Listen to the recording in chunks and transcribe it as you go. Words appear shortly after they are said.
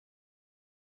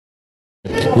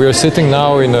We are sitting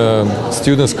now in a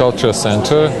Students' Culture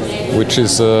Center, which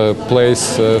is a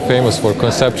place famous for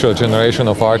conceptual generation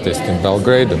of artists in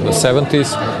Belgrade in the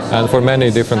 70s, and for many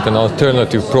different and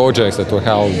alternative projects that were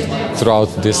held throughout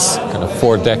this kind of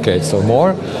 4 decades or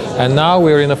more. And now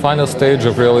we're in the final stage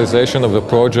of realization of the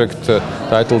project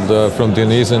titled From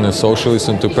Dionysian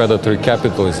Socialism to Predatory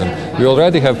Capitalism. We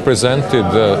already have presented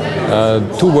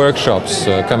 2 workshops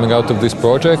coming out of these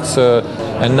projects,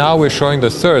 and now we're showing the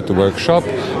 3rd workshop,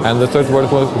 and the 3rd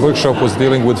workshop was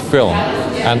dealing with film,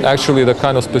 and actually the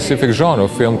kind of specific genre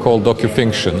of film called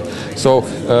docufiction. So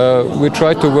we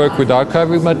try to work with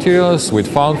archival materials, with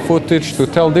found footage, to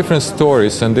tell different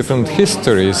stories and different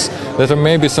histories that are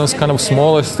maybe some kind of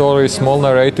smaller stories, small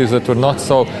narratives that were not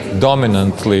so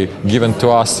dominantly given to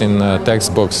us in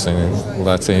textbooks,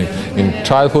 let's say in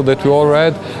childhood that we all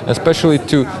read, especially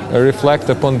to reflect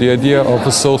upon the idea of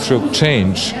a social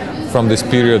change from this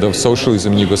period of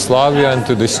socialism in Yugoslavia and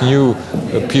to this new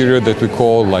period that we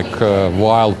call like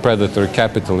wild predatory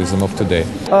capitalism of today.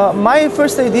 My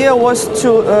first idea was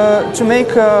to make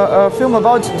a film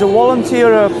about the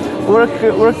volunteer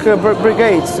work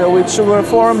brigades, which were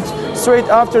formed straight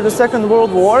after the Second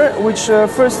World War, which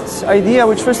first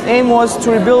aim was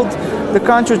to rebuild the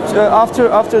country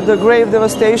after the grave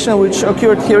devastation which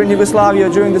occurred here in Yugoslavia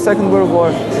during the Second World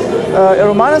War.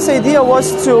 Romana's idea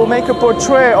was to make a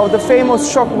portrait of the famous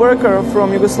shock worker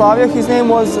from Yugoslavia. His name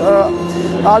was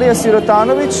Alija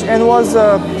Sirotanović, and was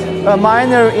a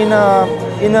miner in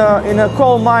a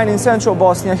coal mine in central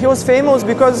Bosnia. He was famous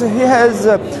because he has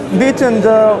beaten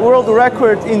the world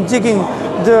record in digging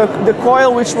the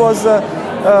coal which was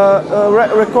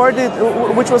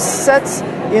which was set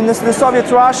in the Soviet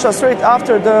Russia straight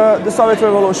after the Soviet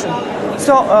Revolution.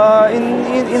 So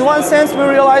in one sense we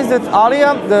realized that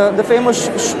Alija, the famous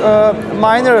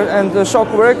miner and the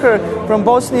shock worker from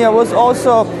Bosnia, was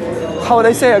also, how would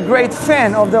I say, a great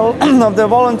fan of the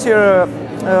volunteer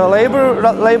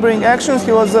laboring actions.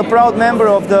 He was a proud member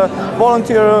of the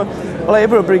volunteer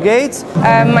labor brigades.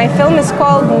 My film is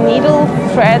called Needle,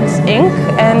 Thread, Ink,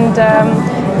 and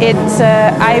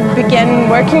I began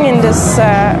working in this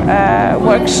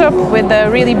workshop with a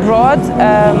really broad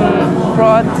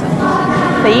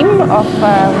theme of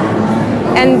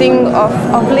ending of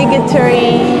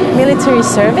obligatory military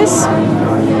service,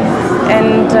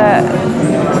 and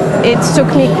it took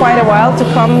me quite a while to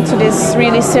come to this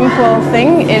really simple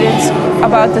thing. It is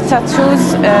about the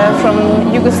tattoos from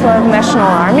Yugoslav National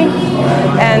Army,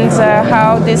 and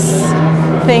how this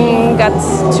thing got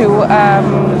to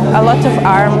a lot of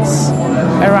arms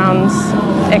around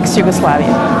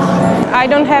ex-Yugoslavia. I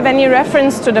don't have any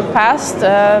reference to the past,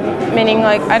 meaning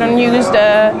like I don't use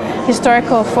the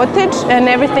historical footage, and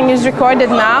everything is recorded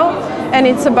now, and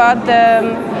it's about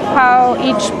how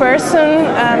each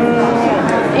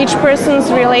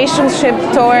person's relationship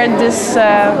toward this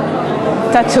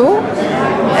tattoo,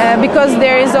 because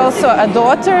there is also a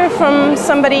daughter from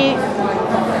somebody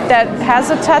that has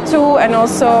a tattoo, and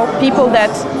also people that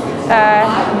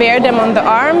bear them on the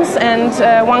arms, and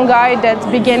one guy that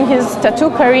began his tattoo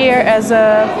career as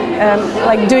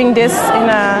like doing these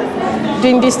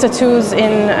tattoos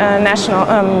in national.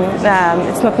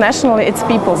 It's not national; it's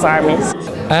people's armies.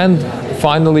 And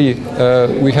finally,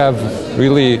 we have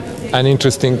really an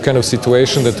interesting kind of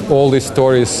situation that all these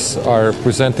stories are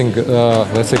presenting,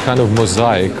 let's say, kind of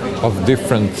mosaic of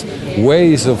different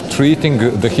ways of treating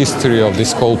the history of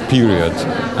this whole period,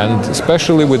 and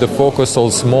especially with the focus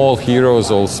on small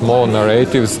heroes or small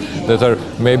narratives that are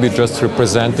maybe just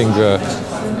representing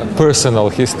personal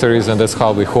histories, and that's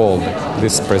how we hold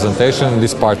this presentation,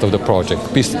 this part of the project,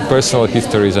 personal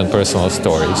histories and personal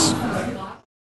stories.